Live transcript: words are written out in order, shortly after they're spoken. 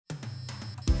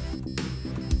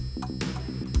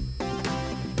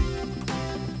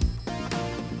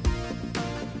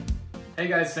Hey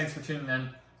guys, thanks for tuning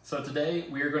in. So today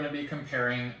we are going to be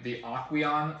comparing the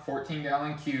Aqueon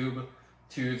 14-gallon cube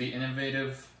to the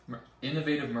innovative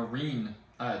Marine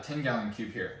 10-gallon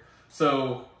cube here.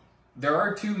 So there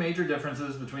are two major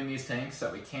differences between these tanks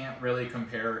that we can't really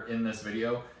compare in this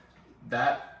video.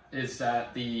 That is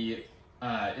that the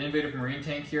innovative Marine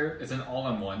tank here is an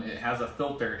all-in-one. It has a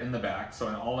filter in the back, so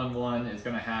an all-in-one is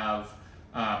going to have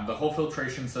the whole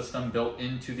filtration system built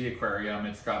into the aquarium.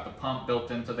 It's got the pump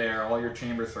built into there, all your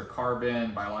chambers for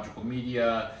carbon, biological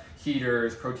media,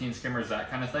 heaters, protein skimmers, that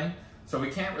kind of thing. So we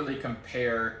can't really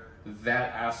compare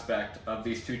that aspect of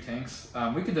these two tanks.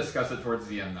 We can discuss it towards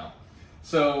the end though.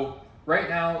 So right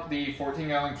now the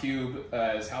 14-gallon cube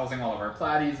is housing all of our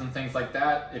platies and things like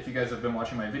that. If you guys have been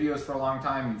watching my videos for a long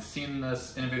time, you've seen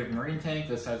this innovative Marine tank.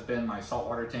 This has been my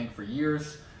saltwater tank for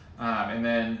years. And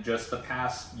then just the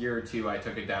past year or two, I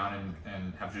took it down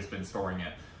and have just been storing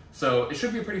it. So it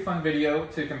should be a pretty fun video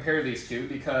to compare these two,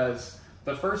 because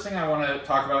the first thing I want to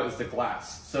talk about is the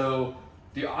glass. So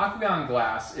the Aqueon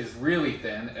glass is really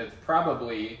thin. It's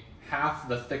probably half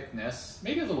the thickness,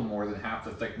 maybe a little more than half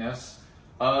the thickness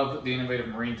of the innovative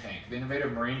Marine tank. The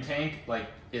innovative Marine tank, like,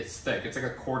 it's thick. It's like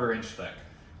a 1/4 inch thick,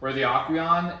 where the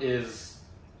Aqueon is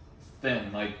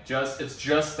thin, like it's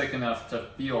just thick enough to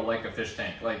feel like a fish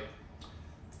tank. Like,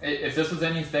 if this was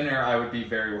any thinner, I would be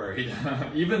very worried.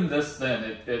 Even this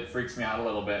thin, it freaks me out a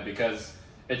little bit, because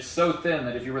it's so thin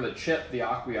that if you were to chip the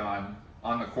Aqueon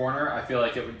on the corner, I feel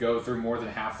like it would go through more than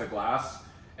half the glass.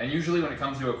 And usually when it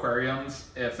comes to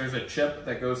aquariums, if there's a chip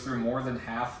that goes through more than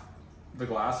half the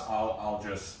glass, I'll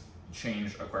just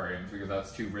change aquariums, because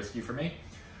that's too risky for me.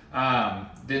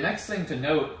 The next thing to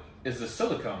note is the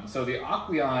silicone. So the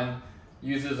Aqueon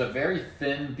uses a very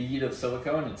thin bead of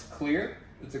silicone. It's clear.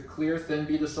 It's a clear, thin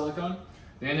bead of silicone.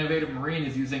 The innovative Marine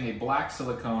is using a black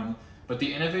silicone, but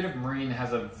the innovative Marine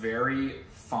has a very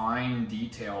fine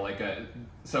detail.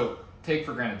 So take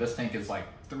for granted, this tank is like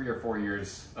 3 or 4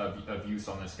 years of use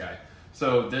on this guy.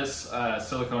 So this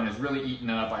silicone is really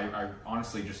eaten up. I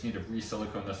honestly just need to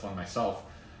re-silicone this one myself.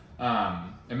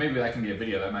 And maybe that can be a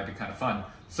video. That might be kind of fun.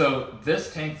 So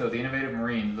this tank though, the innovative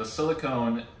Marine, the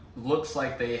silicone looks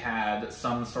like they had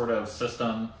some sort of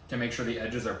system to make sure the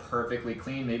edges are perfectly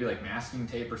clean, maybe like masking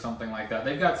tape or something like that.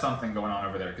 They've got something going on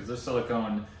over there, because this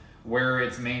silicone, where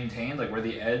it's maintained, like where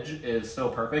the edge is still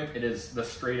perfect, it is the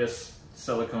straightest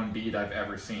silicone bead I've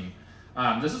ever seen.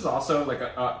 This is also like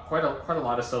quite a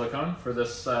lot of silicone for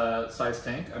this size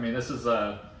tank. I mean, this is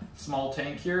a small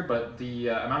tank here, but the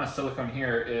amount of silicone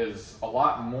here is a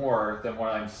lot more than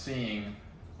what I'm seeing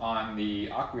on the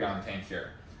Aqueon tank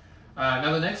here.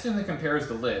 Now the next thing to compare is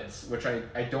the lids, which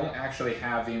I don't actually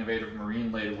have the innovative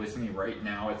Marine lid with me right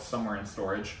now. It's somewhere in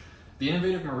storage. The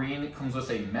innovative Marine comes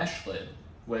with a mesh lid,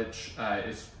 which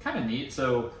is kind of neat.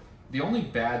 So the only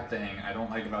bad thing I don't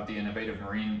like about the innovative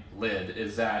Marine lid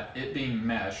is that it being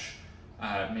mesh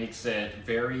makes it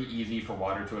very easy for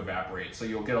water to evaporate. So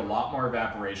you'll get a lot more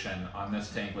evaporation on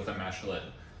this tank with a mesh lid.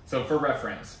 So for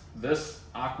reference, this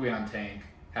Aqueon tank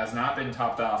has not been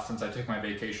topped off since I took my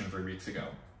vacation 3 weeks ago.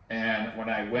 And when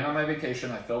I went on my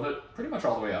vacation, I filled it pretty much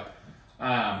all the way up.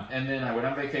 And then I went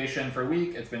on vacation for a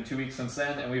week. It's been 2 weeks since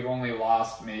then, and we've only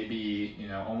lost maybe,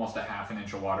 almost a ½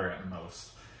 inch of water at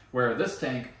most. Where this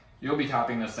tank, you'll be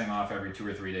topping this thing off every 2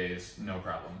 or 3 days, no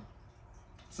problem.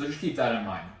 So just keep that in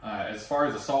mind. As far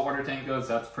as the saltwater tank goes,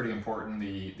 that's pretty important.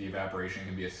 The evaporation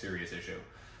can be a serious issue.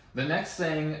 The next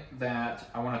thing that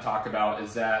I want to talk about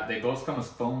is that they both come with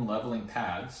foam leveling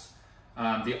pads.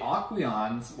 The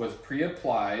Aqueon's was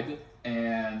pre-applied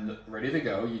and ready to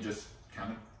go. You just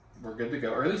kind of were good to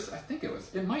go, or at least I think it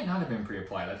was. It might not have been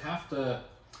pre-applied.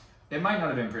 It might not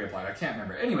have been pre-applied. I can't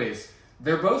remember. Anyways,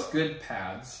 they're both good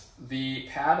pads. The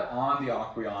pad on the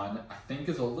Aqueon, I think,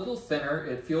 is a little thinner.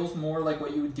 It feels more like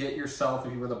what you would get yourself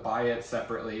if you were to buy it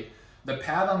separately. The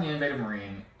pad on the innovative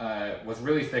Marine was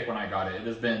really thick when I got it. It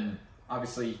has been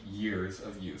obviously years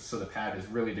of use, so the pad is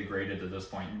really degraded at this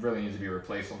point. It really needs to be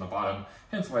replaced on the bottom,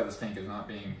 hence why this tank is not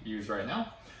being used right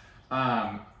now.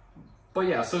 But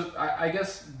yeah, so I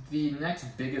guess the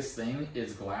next biggest thing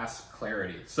is glass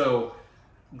clarity. So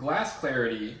glass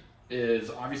clarity is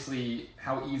obviously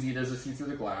how easy it is to see through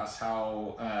the glass,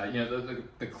 how,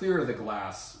 the clearer the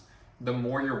glass, the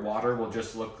more your water will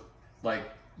just look like,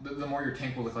 the more your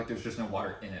tank will look like there's just no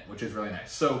water in it, which is really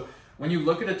nice. So when you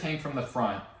look at a tank from the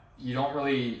front,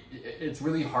 it's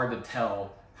really hard to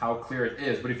tell how clear it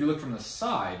is. But if you look from the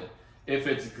side, if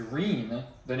it's green,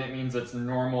 then it means it's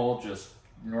normal, just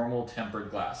normal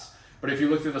tempered glass. But if you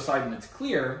look through the side and it's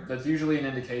clear, that's usually an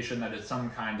indication that it's some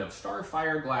kind of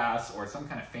Starfire glass or some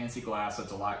kind of fancy glass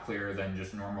that's a lot clearer than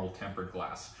just normal tempered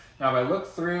glass. Now, if I look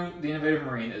through the Innovative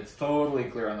Marine, it's totally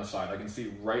clear on the side. I can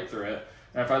see right through it.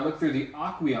 And if I look through the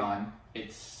Aqueon,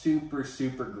 it's super,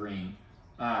 super green.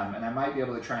 And I might be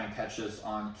able to try and catch this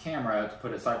on camera to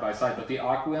put it side by side, but the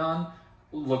Aqueon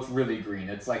looks really green.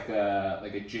 It's like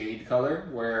a jade color,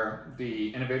 where the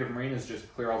Innovative Marine is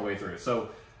just clear all the way through. So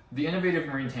the Innovative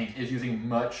Marine tank is using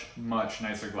much, much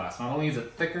nicer glass. Not only is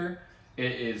it thicker,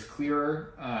 it is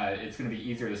clearer, it's going to be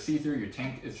easier to see through. Your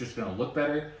tank is just going to look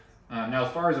better. Now,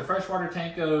 as far as a freshwater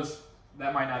tank goes,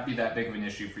 that might not be that big of an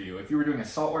issue for you. If you were doing a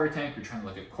saltwater tank, you're trying to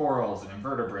look at corals and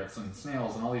invertebrates and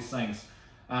snails and all these things,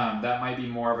 that might be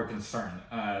more of a concern.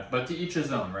 But to each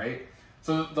his own, right?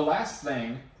 So the last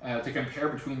thing to compare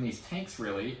between these tanks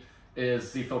really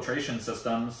is the filtration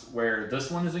systems, where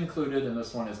this one is included and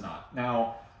this one is not.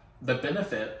 Now, the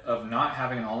benefit of not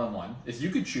having an all-in-one is you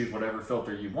could choose whatever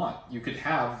filter you want. You could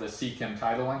have the Seachem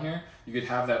Tidal on here. You could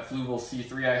have that Fluval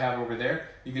C3 I have over there.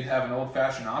 You could have an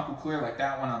old-fashioned AquaClear like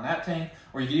that one on that tank,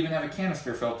 or you could even have a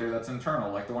canister filter that's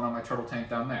internal, like the one on my turtle tank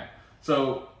down there.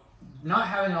 So not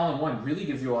having an all-in-one really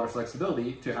gives you a lot of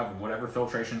flexibility to have whatever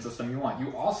filtration system you want.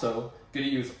 You also get to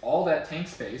use all that tank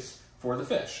space for the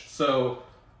fish. So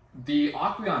the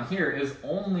Aqueon here is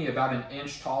only about an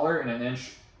inch taller and an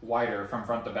inch wider from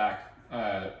front to back,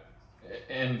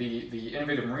 and the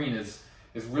Innovative Marine is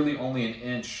really only an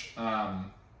inch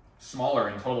smaller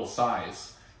in total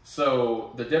size.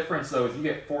 So the difference though is you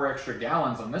get 4 extra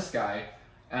gallons on this guy,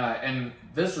 and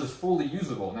this is fully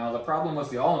usable. Now the problem with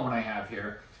the all-in-one I have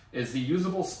here is the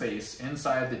usable space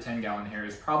inside the 10-gallon here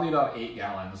is probably about 8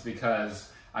 gallons,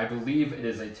 because I believe it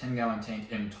is a 10-gallon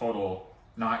tank in total,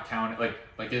 not count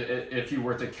if you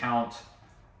were to count.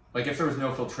 Like if there was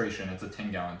no filtration, it's a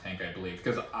 10-gallon tank, I believe.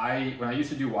 Because when I used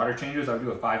to do water changes, I would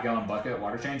do a 5-gallon bucket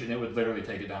water change, and it would literally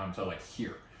take it down until like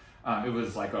here. It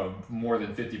was like a more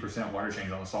than 50% water change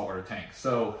on the saltwater tank.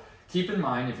 So keep in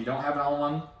mind, if you don't have an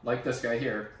all-in-one like this guy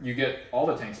here, you get all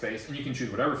the tank space, and you can choose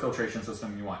whatever filtration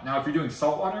system you want. Now, if you're doing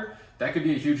saltwater, that could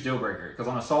be a huge deal breaker, because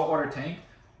on a saltwater tank,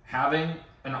 having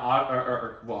an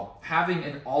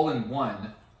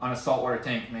all-in-one on a saltwater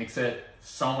tank makes it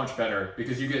so much better,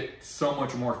 because you get so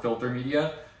much more filter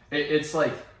media. It's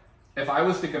like, if I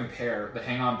was to compare the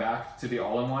hang-on back to the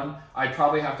all-in-one, I'd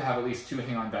probably have to have at least 2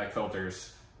 hang-on back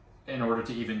filters in order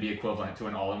to even be equivalent to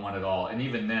an all-in-one at all. And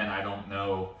even then, I don't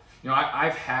know. You know,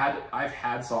 I've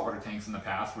had saltwater tanks in the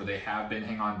past where they have been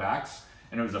hang-on backs,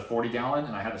 and it was a 40-gallon,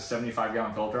 and I had a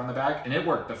 75-gallon filter on the back, and it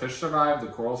worked. The fish survived,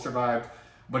 the coral survived,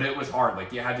 but it was hard.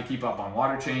 Like, you had to keep up on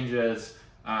water changes.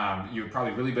 You would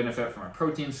probably really benefit from a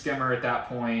protein skimmer at that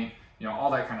point, you know,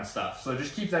 all that kind of stuff. So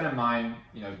just keep that in mind.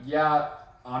 You know, yeah,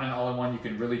 on an all-in-one, you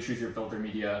can really choose your filter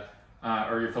media,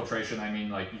 or your filtration. I mean,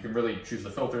 like, you can really choose the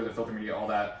filter media, all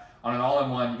that. On an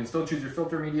all-in-one, you can still choose your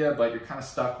filter media, but you're kind of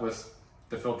stuck with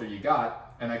the filter you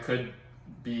got, and that could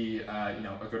be, you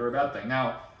know, a good or a bad thing.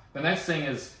 Now, the next thing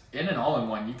is, in an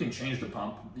all-in-one, you can change the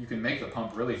pump. You can make the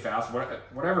pump really fast.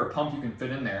 Whatever pump you can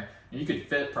fit in there, you could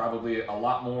fit probably a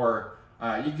lot more.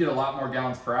 You get a lot more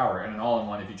gallons per hour in an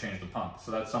all-in-one if you change the pump.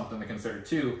 So that's something to consider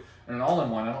too. In an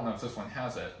all-in-one, I don't know if this one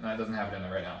has it. No, it doesn't have it in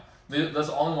there right now. This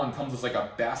all-in-one comes with like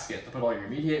a basket to put all your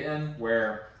media in,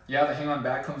 where, yeah, the hang-on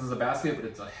back comes as a basket, but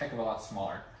it's a heck of a lot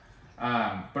smaller.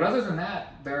 But other than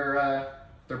that,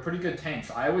 they're pretty good tanks.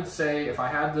 I would say if I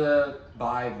had to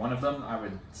buy one of them, I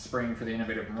would spring for the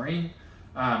Innovative Marine.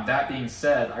 That being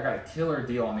said, I got a killer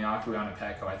deal on the Aqueon at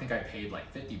Petco. I think I paid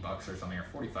like 50 bucks or something, or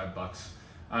 45 bucks.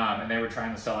 And they were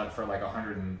trying to sell it for like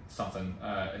 100 and something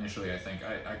initially, I think.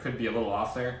 I could be a little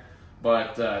off there.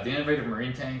 But the Innovative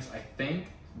Marine tanks, I think,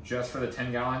 just for the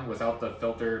 10-gallon without the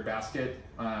filter basket,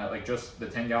 like just the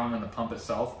 10-gallon and the pump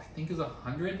itself, I think is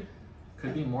 100.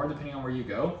 Could be more depending on where you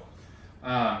go.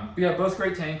 But yeah, both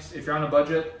great tanks. If you're on a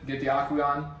budget, get the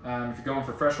Aqueon. If you're going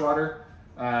for freshwater,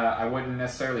 I wouldn't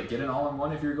necessarily get an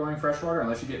all-in-one if you're going freshwater,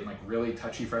 unless you're getting like really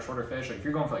touchy freshwater fish. Like if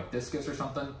you're going for like discus or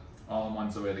something,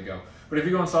 all-in-one's the way to go. But if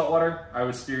you're going saltwater, I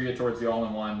would steer you towards the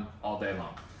all-in-one all day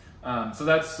long. So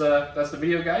that's the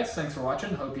video, guys. Thanks for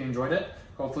watching. Hope you enjoyed it.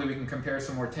 Hopefully we can compare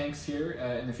some more tanks here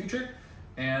in the future,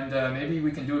 and maybe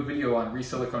we can do a video on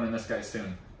re-siliconing this guy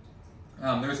soon.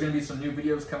 There's going to be some new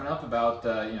videos coming up about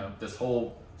you know, this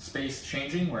whole space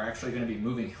changing. We're actually going to be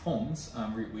moving homes.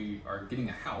 We are getting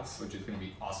a house, which is going to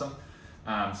be awesome.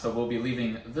 So we'll be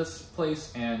leaving this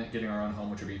place and getting our own home,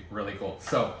 which would be really cool.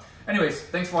 So anyways,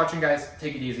 thanks for watching, guys.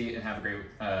 Take it easy and have a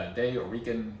great day or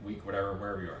weekend, week, whatever,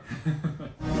 wherever you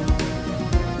are.